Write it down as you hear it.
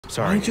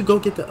Sorry. Why didn't you go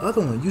get the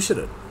other one? You should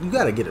have. You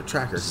gotta get a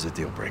tracker. This is a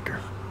deal breaker.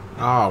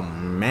 Oh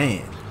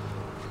man.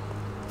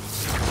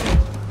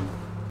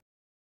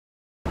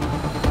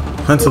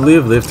 Hunt to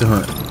live, live to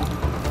hunt.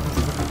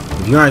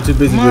 If you aren't too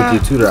busy with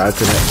your tutor, I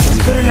could have.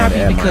 It better not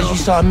be because you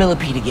saw a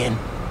millipede again.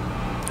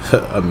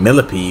 A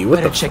millipede? What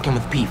Better the? check in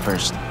with Pete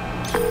first.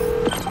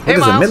 What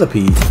is a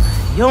millipede?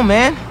 Yo,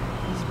 man.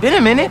 It's been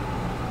a minute.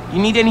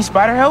 You need any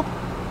spider help?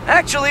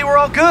 Actually, we're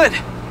all good.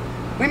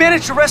 We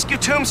managed to rescue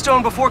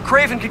Tombstone before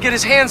Craven could get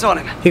his hands on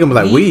him. He gonna be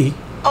like, we?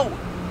 Oh,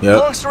 yep.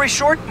 Long story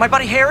short, my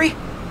buddy Harry,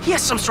 he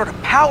has some sort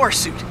of power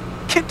suit.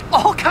 Kicked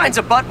all kinds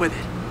of butt with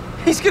it.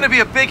 He's gonna be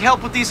a big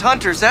help with these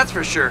hunters, that's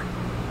for sure.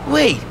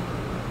 Wait.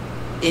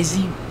 Is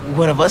he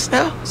one of us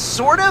now?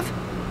 Sort of?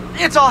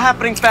 It's all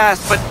happening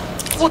fast, but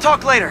we'll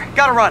talk later.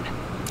 Gotta run.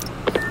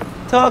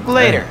 Talk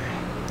later.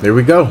 There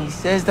we go. He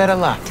says that a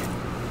lot.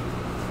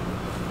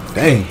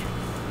 Dang.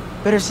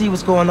 Better see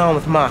what's going on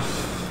with Ma.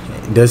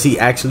 Does he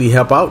actually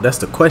help out? That's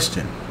the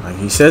question. Like,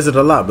 he says it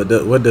a lot,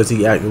 but what does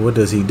he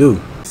do?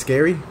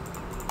 Scary?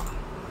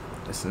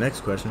 That's the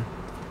next question.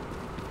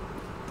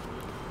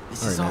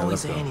 This is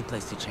always a handy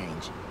place to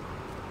change.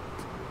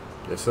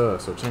 Yes, sir.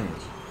 So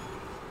change.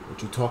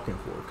 What you talking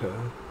for, cuz?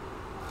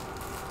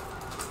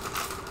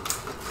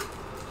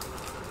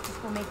 This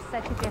will make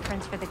such a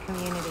difference for the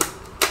community.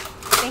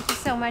 Thank you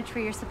so much for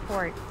your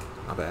support.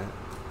 My bad.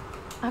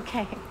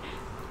 Okay.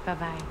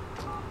 Bye-bye.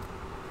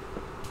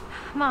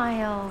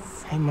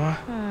 Miles. Hey, Ma.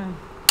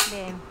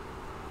 Babe.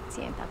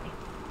 Siéntate.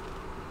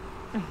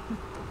 I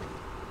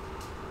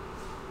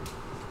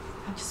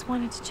just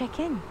wanted to check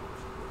in.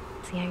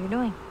 See how you're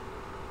doing.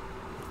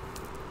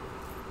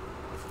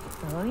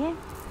 ¿Todo bien?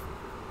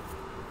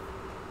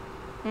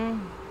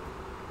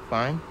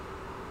 Fine.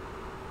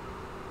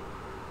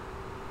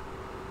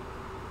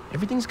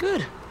 Everything's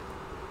good.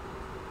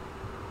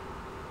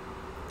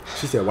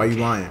 She said, why you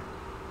lying?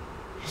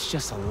 It's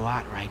just a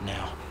lot right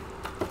now.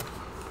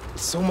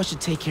 So much to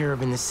take care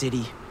of in the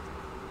city.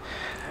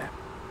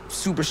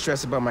 Super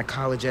stressed about my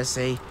college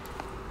essay.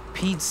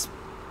 Pete's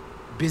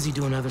busy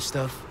doing other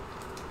stuff.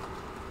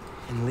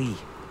 And Lee's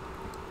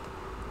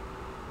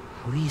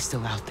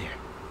still out there.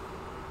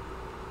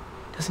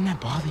 Doesn't that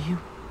bother you?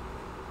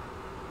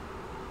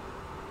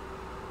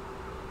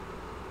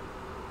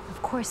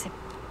 Of course it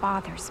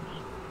bothers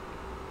me.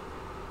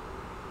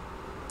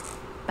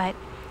 But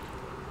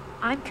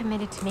I'm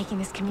committed to making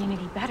this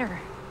community better.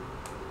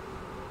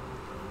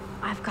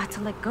 I've got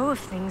to let go of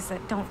things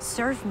that don't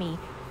serve me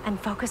and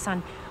focus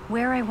on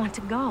where I want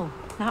to go,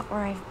 not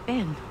where I've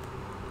been.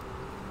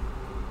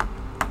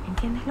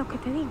 ¿Entiendes lo que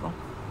te digo?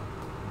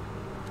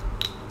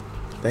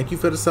 Thank you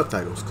for the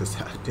subtitles, because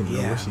I didn't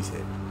know what she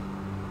said.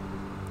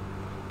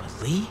 But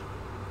Lee?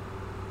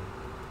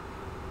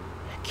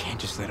 I can't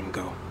just let him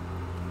go.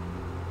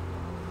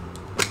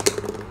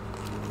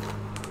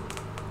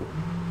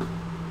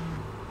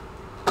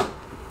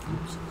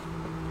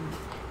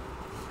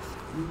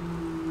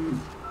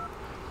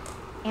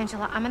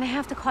 Angela, I'm gonna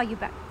have to call you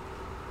back.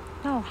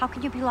 No, how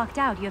could you be locked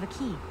out? You have a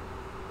key.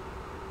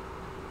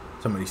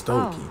 Somebody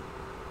stole the key.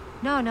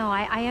 No,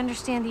 I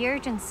understand the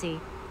urgency.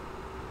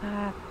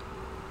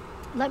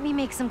 Let me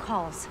make some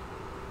calls.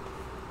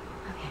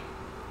 Okay.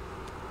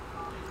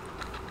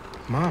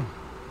 Mom,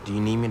 do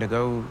you need me to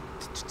go?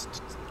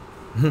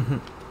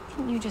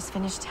 Didn't you just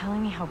finish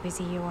telling me how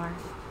busy you are?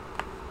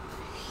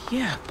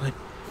 Yeah, but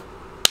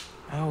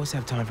I always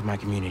have time for my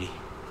community.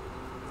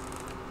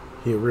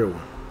 He a real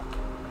one.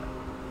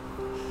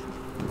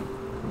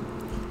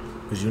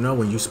 Because you know,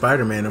 when you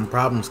Spider-Man, them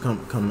problems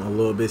come a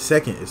little bit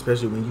second,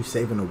 especially when you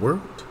saving the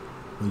world.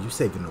 When you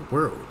saving the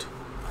world,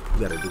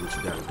 you gotta do what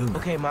you gotta do, man.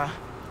 Okay, Ma,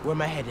 where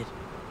am I headed?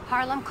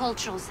 Harlem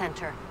Cultural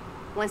Center,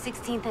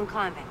 116th and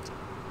Convent.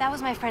 That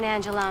was my friend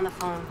Angela on the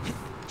phone.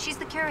 She's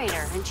the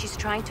curator, and she's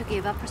trying to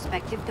give a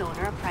prospective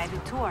donor a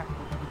private tour.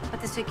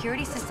 But the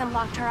security system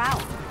locked her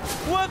out.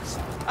 Whoops!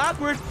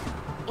 Awkward!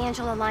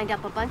 Angela lined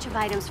up a bunch of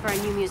items for a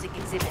new music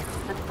exhibit,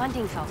 but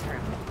funding fell through.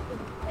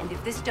 And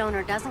if this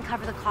donor doesn't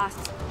cover the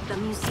costs, the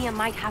museum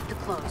might have to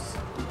close.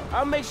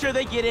 I'll make sure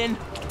they get in.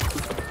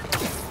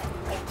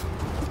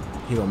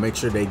 He gonna make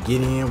sure they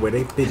get in where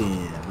they fit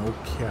in. No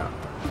cap.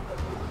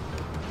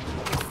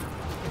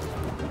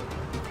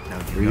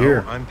 Now you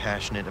know I'm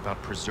passionate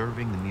about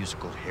preserving the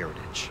musical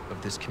heritage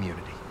of this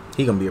community.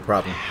 He gonna be a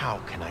problem. How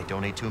can I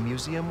donate to a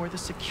museum where the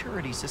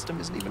security system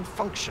isn't even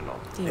functional?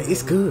 Hey,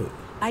 it's good.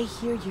 I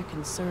hear your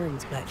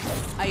concerns, but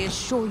I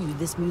assure you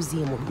this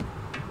museum will be...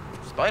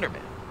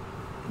 Spider-Man.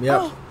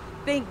 Yep. Oh,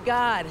 thank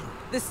God.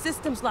 The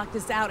system's locked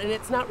us out and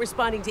it's not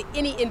responding to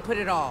any input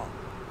at all.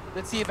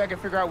 Let's see if I can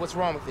figure out what's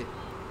wrong with it.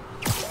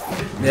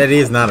 That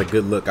is not a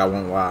good look, I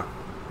won't lie.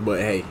 But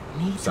hey,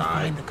 Need to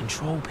find the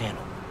control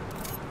panel.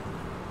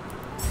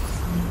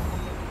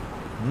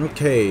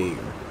 Okay.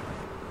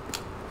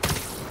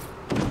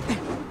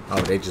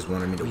 Oh, they just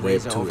wanted me to wave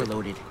Relays to are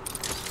overloaded.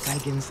 Gotta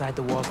get inside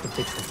the walls to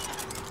fix them.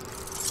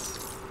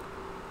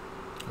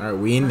 Alright,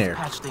 we in there.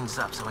 Patch things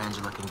up so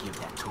Angela can give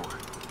that tour.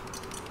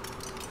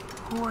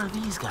 Who are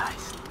these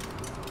guys?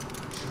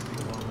 Should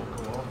be one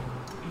will go off.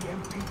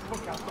 EMP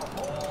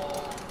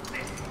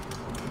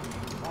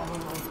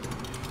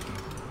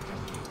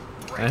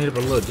I hit up a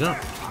little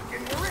jump.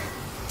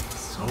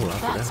 So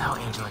that's how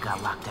Angela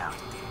got locked out.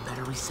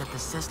 Better reset the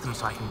system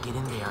so I can get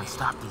in there and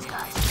stop these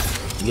guys.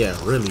 Yeah,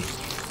 really.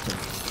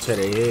 Tear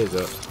their heads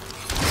up.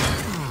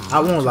 I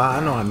won't lie, I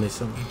know I missed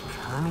something.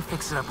 Let me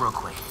fix it up real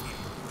quick.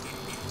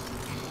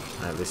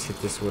 Alright, let's hit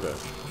this with a...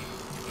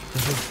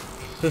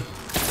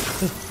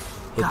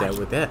 hit that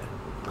with that.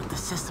 But the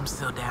system's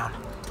still down.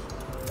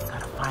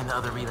 Gotta find the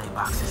other relay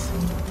boxes.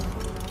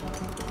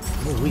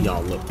 Oh, we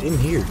all up in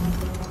here.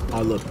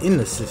 All up in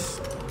the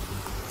system.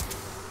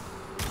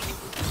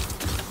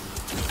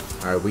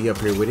 Alright, we up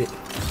here with it.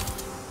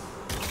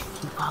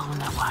 Keep following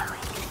that wiring.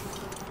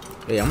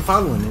 Hey, I'm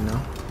following it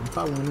now. I'm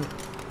following it.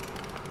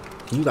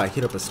 Can you like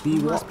hit up a speed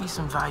There walk? must be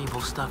some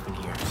valuable stuff in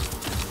here.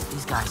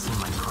 These guys seem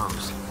like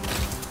pros.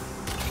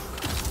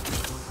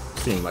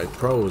 Seem like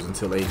pros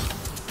until they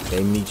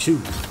meet you.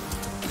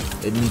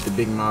 They meet the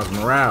Big Miles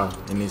morale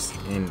in this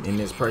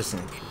person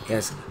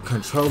that's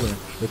controlling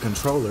the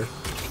controller.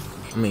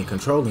 I mean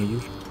controlling you.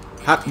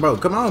 Bro,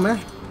 come on, man.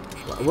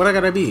 What I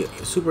gotta be?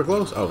 Super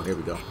close? Oh, there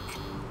we go.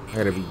 I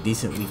gotta be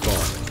decently far.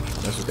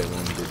 That's what they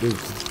want me to do. Get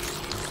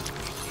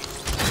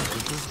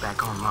this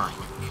back online.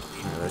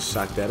 Alright, let's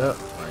shock that up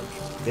right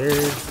there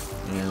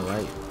and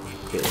right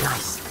there.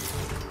 Nice.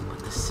 But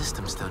the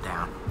system's still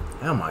down.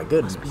 Oh my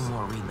goodness. Must be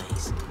more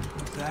relays.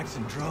 Sax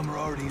and drum are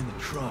already in the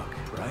truck,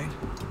 right?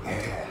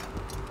 Yeah.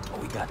 But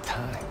we got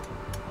time.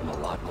 And a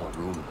lot more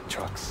room in the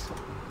trucks.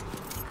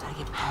 Gotta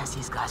get past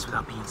these guys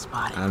without being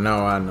spotted. I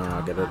know. I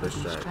get a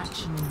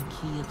distraction in the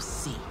key of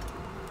C.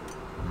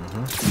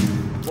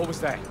 What was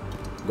that?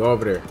 Go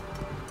over there.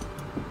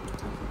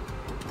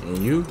 And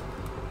you?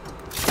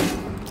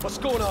 What's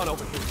going on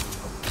over here?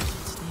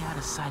 Stay out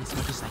of sight as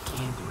much as I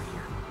can through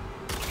here.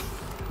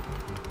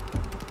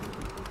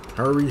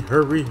 Hurry,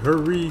 hurry,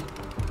 hurry.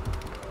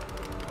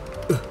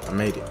 I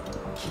made it.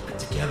 Keep it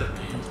together,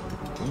 man.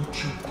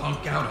 Don't you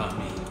punk out on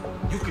me.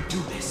 You could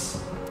do this.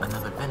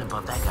 Another vent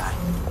above that guy.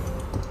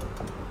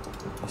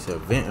 It's a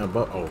vent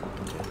above. Oh,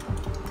 okay.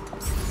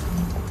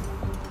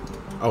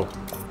 Oh,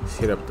 let's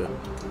hit up the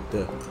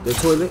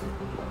toilet.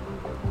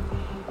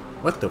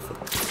 What the fuck?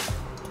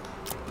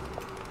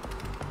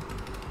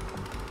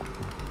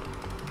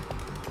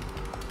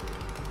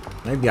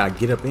 Maybe I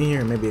get up in here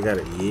and maybe I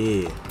gotta,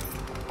 yeah.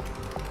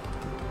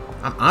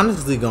 I'm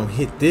honestly gonna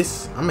hit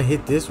this. I'm gonna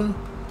hit this one.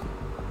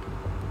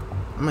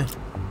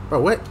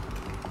 Bro, what?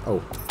 Oh.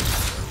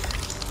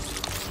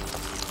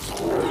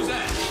 Who's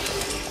that?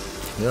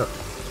 Yep.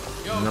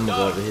 Yo, and I'm gonna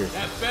go over here.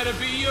 That better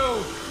be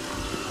you.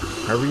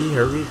 Hurry,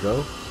 hurry,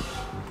 go.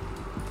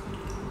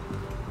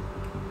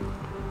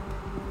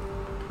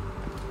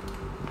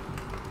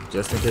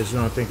 Just in case you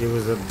don't think it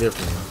was a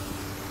different one.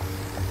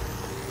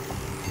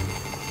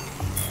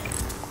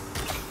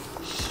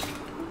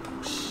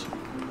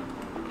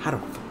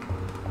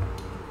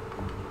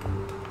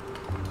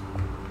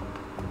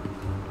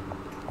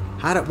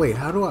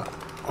 How do I?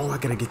 Oh, I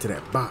gotta get to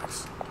that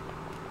box.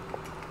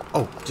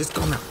 Oh, just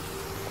go now.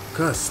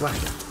 Cuz, slack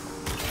it.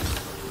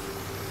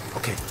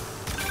 Okay.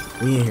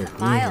 We in here.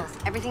 Miles,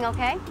 everything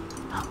okay?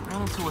 I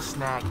ran into a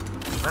snag,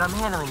 but I'm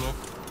handling it.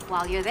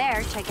 While you're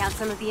there, check out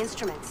some of the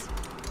instruments.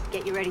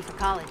 Get you ready for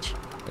college.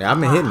 Yeah, I've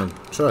been hitting them.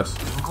 Trust.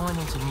 I'm going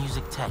into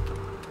music tech.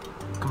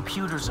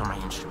 Computers are my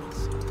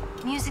instruments.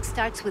 Music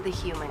starts with a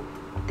human,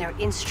 their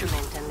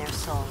instrument and their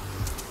soul.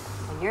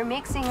 When you're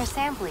mixing or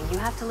sampling, you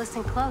have to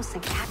listen close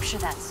and capture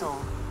that soul.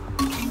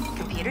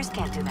 Computers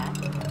can't do that.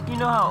 You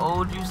know how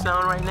old you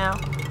sound right now?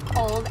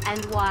 Old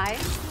and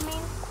wise, you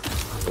mean?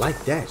 I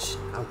like that shit.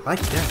 I like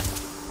that.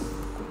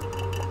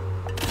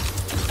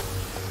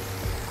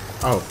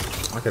 Oh,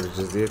 I could have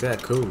just did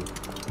that. Cool.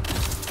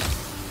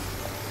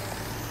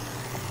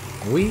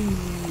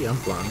 I'm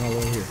flying all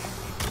over here.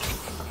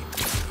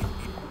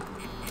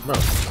 Bro.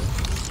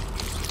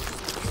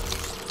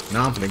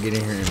 Now I'm gonna get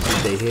in here and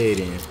put their head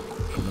in.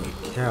 No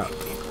cap.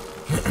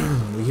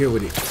 We here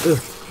with it.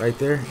 Right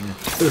there. And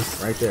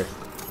right there.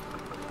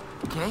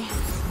 Okay.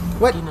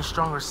 What? Getting a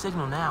stronger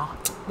signal now.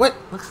 What?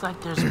 Looks like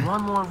there's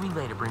one more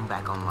relay to bring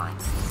back online.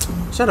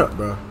 Shut up,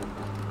 bro.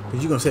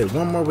 Cause you're gonna say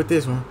one more with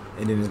this one,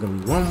 and then there's gonna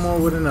be one more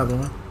with another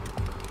one.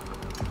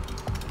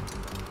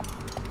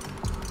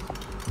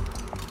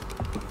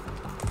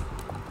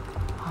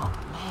 Oh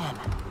man.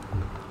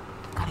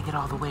 Gotta get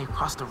all the way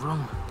across the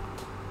room.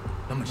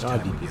 How much Y'all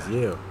time we deep got? as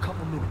hell.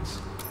 Couple minutes.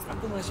 Grab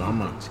the last So I'm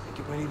things and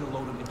get ready to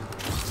load them into the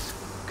trucks.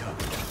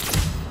 Copy that.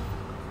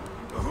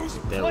 Who's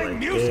That playing right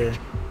music? there.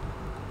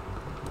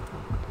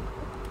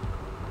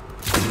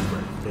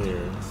 Right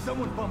there.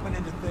 Someone bumping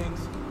into things.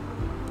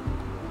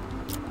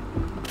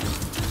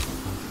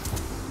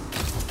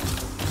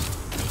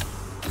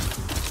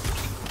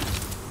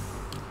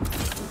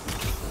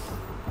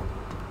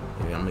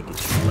 Yeah, I'm gonna get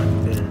you right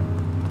there.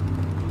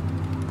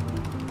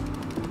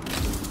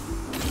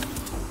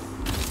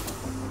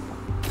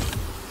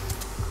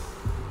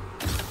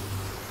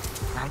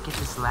 Gotta get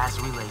this last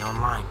relay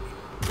online,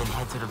 then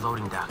head to the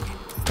loading dock.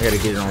 I gotta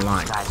get it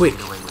online Guys quick.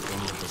 get away with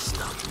any of this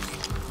stuff.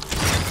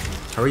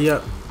 Hurry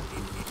up.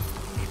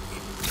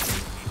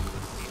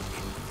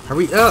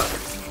 Hurry up.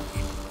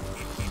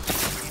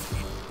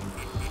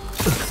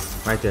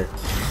 Right there.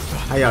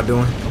 How y'all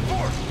doing?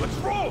 Let's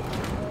roll.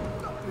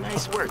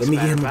 Nice work. Let me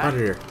get him out of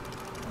there.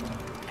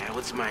 Now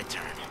it's my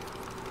turn.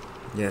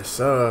 Yes,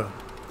 sir.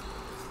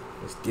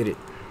 Let's get it.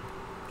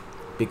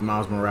 Big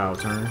Miles Morale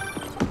turn.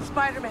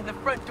 Spider-Man, the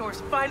front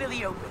door's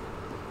finally open.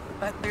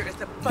 But there is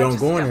a bunch Don't of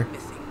go in stuff there.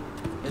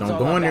 missing. Don't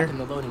go in there. In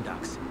the loading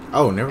docks.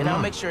 Oh, never And I'll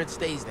mind. make sure it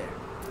stays there.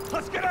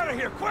 Let's get out of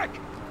here, quick!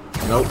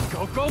 Nope.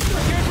 Go,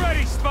 get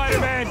ready,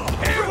 Spider-Man!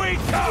 Here we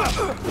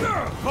come!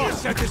 Paul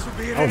said this would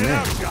be an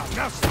in-and-out job.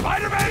 Now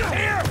Spider-Man's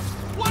here!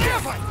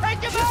 Whatever! Take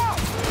him out!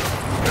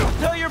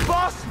 Tell your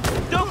boss,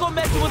 don't go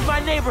messing with my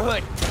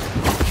neighborhood.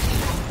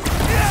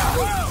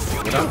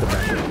 Get out the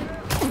back.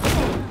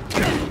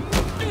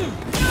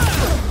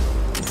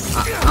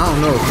 I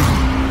don't know.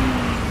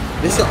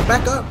 This y'all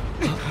back up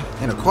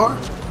in a car.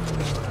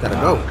 Gotta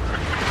go.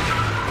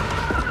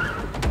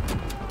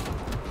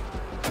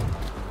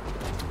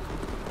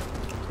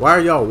 Why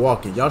are y'all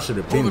walking? Y'all should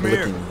have been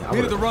looking me.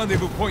 Meet at the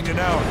rendezvous point in an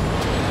hour.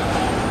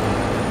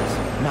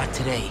 Not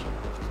today.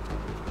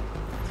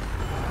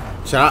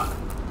 Shot.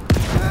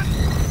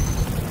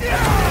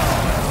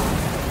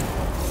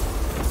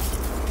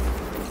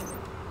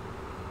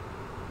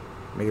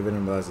 Mega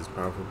Venom Blast is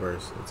powerful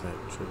burst. Attack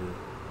trigger.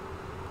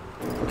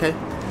 Okay.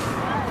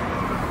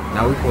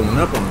 Now we pulling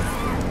up on them.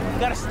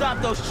 Gotta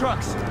stop those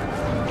trucks.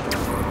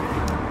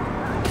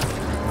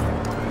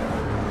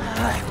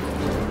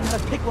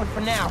 Gotta pick one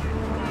for now.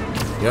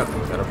 Yep,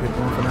 gotta pick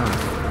one for now.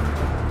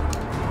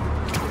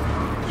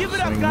 Give it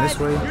Swing up, guys. this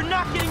way. You're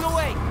not getting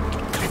away.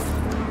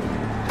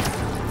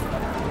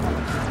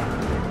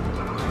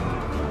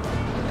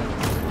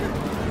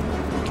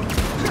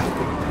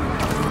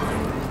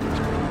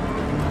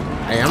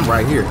 Hey, I'm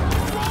right here.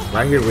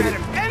 Right here with it.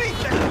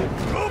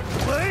 Go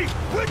play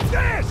with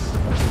this!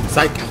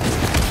 Psych.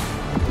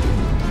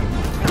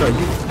 No,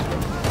 you.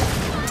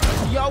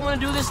 Y'all wanna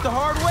do this the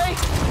hard way?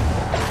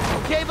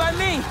 Okay by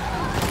me.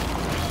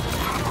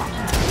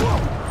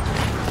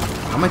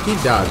 I'ma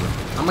keep dodging.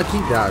 I'ma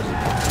keep dodging.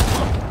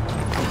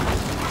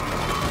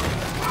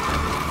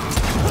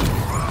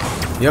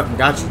 Yep,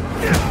 got you.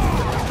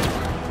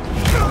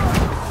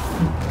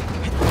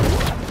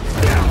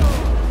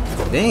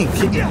 Dang,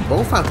 kicking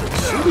both out the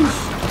shoes.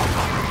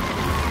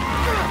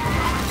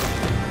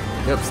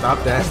 Yep,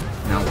 stop that.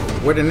 Now,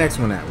 where the next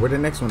one at? Where the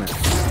next one at?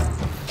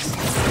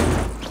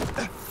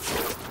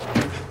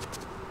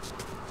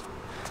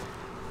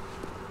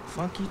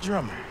 Funky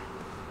drummer.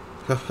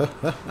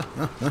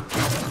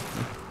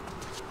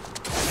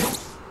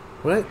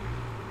 What?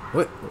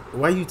 What?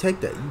 Why you take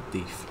that, you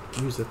thief?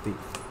 You's a thief.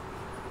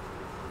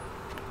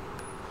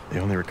 They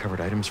only recovered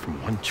items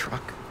from one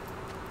truck?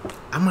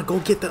 I'm gonna go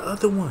get the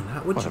other one.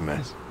 What a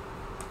mess.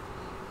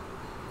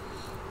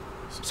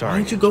 Why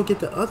didn't you go get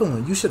the other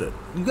one? You should have.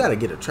 You gotta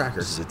get a tracker.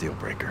 This is a deal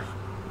breaker.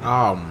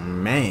 Oh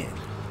man.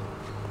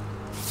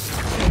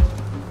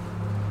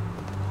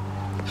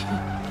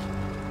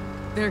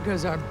 There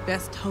goes our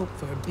best hope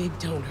for a big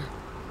donor.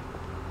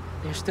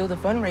 There's still the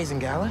fundraising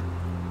gala.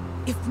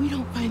 If we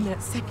don't find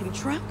that second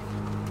truck,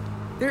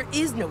 there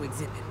is no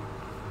exhibit.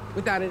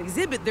 Without an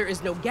exhibit, there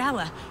is no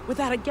gala.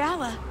 Without a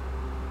gala,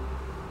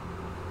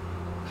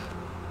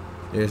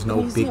 there's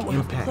no big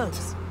impact.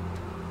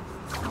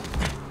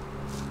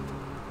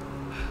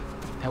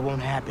 That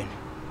won't happen.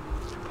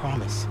 I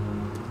promise.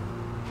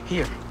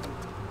 Here.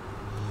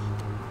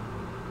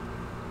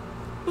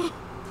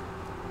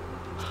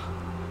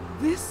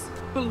 This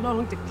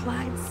belonged to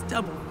Clyde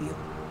Stubblefield.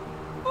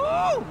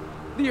 Oh,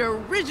 the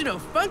original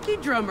funky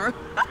drummer.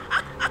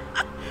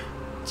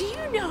 Do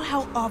you know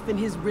how often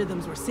his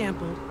rhythms were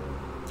sampled?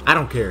 I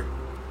don't care.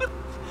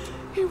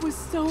 He was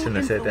so Shouldn't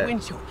have said that.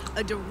 influential.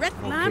 A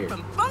direct line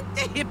from funk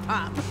to hip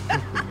hop.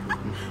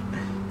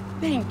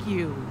 Thank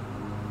you.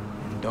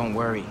 And don't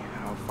worry,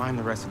 I'll find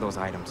the rest of those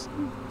items.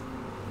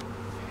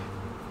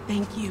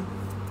 Thank you.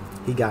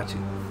 He got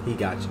you. He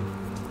got you.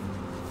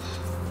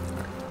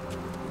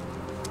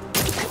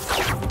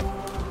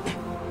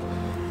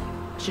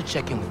 I should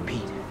check in with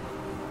Pete.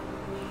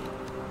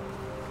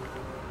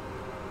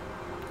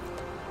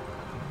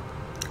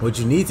 What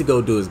you need to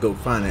go do is go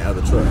find that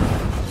other truck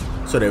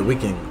so that we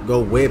can go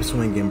web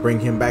swing and bring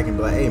him back and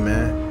be like, hey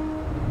man,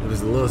 it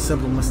was a little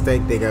simple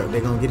mistake. They're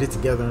gonna get it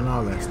together and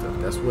all that stuff.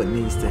 That's what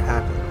needs to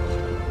happen.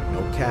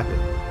 No capping.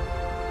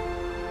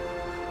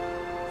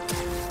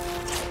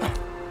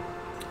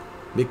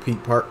 Big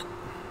Pete Park.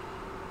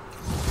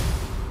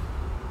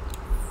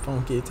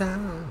 Funky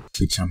time.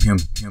 Bitch, I'm him.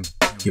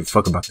 Give a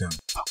fuck about them.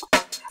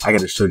 I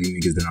gotta show these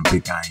niggas that I'm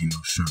big. I ain't no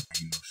shrimp.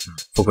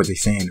 Fuck what they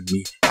saying to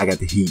me. I got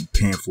the heat,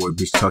 paying for it,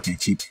 bitch, talking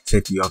cheap.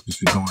 Safety off,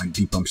 bitch, we going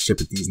deep. I'm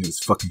shipping these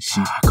niggas fucking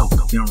sheep. Go.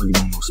 You don't really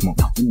want no smoke.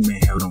 You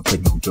man, hell don't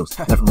take no jokes.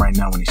 Left and right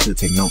now when they should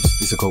take notes.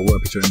 It's a cold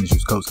world, picture image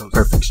use coast.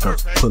 Perfect stroke.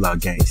 Pull out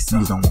gangs.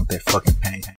 Niggas don't want that fucking pain.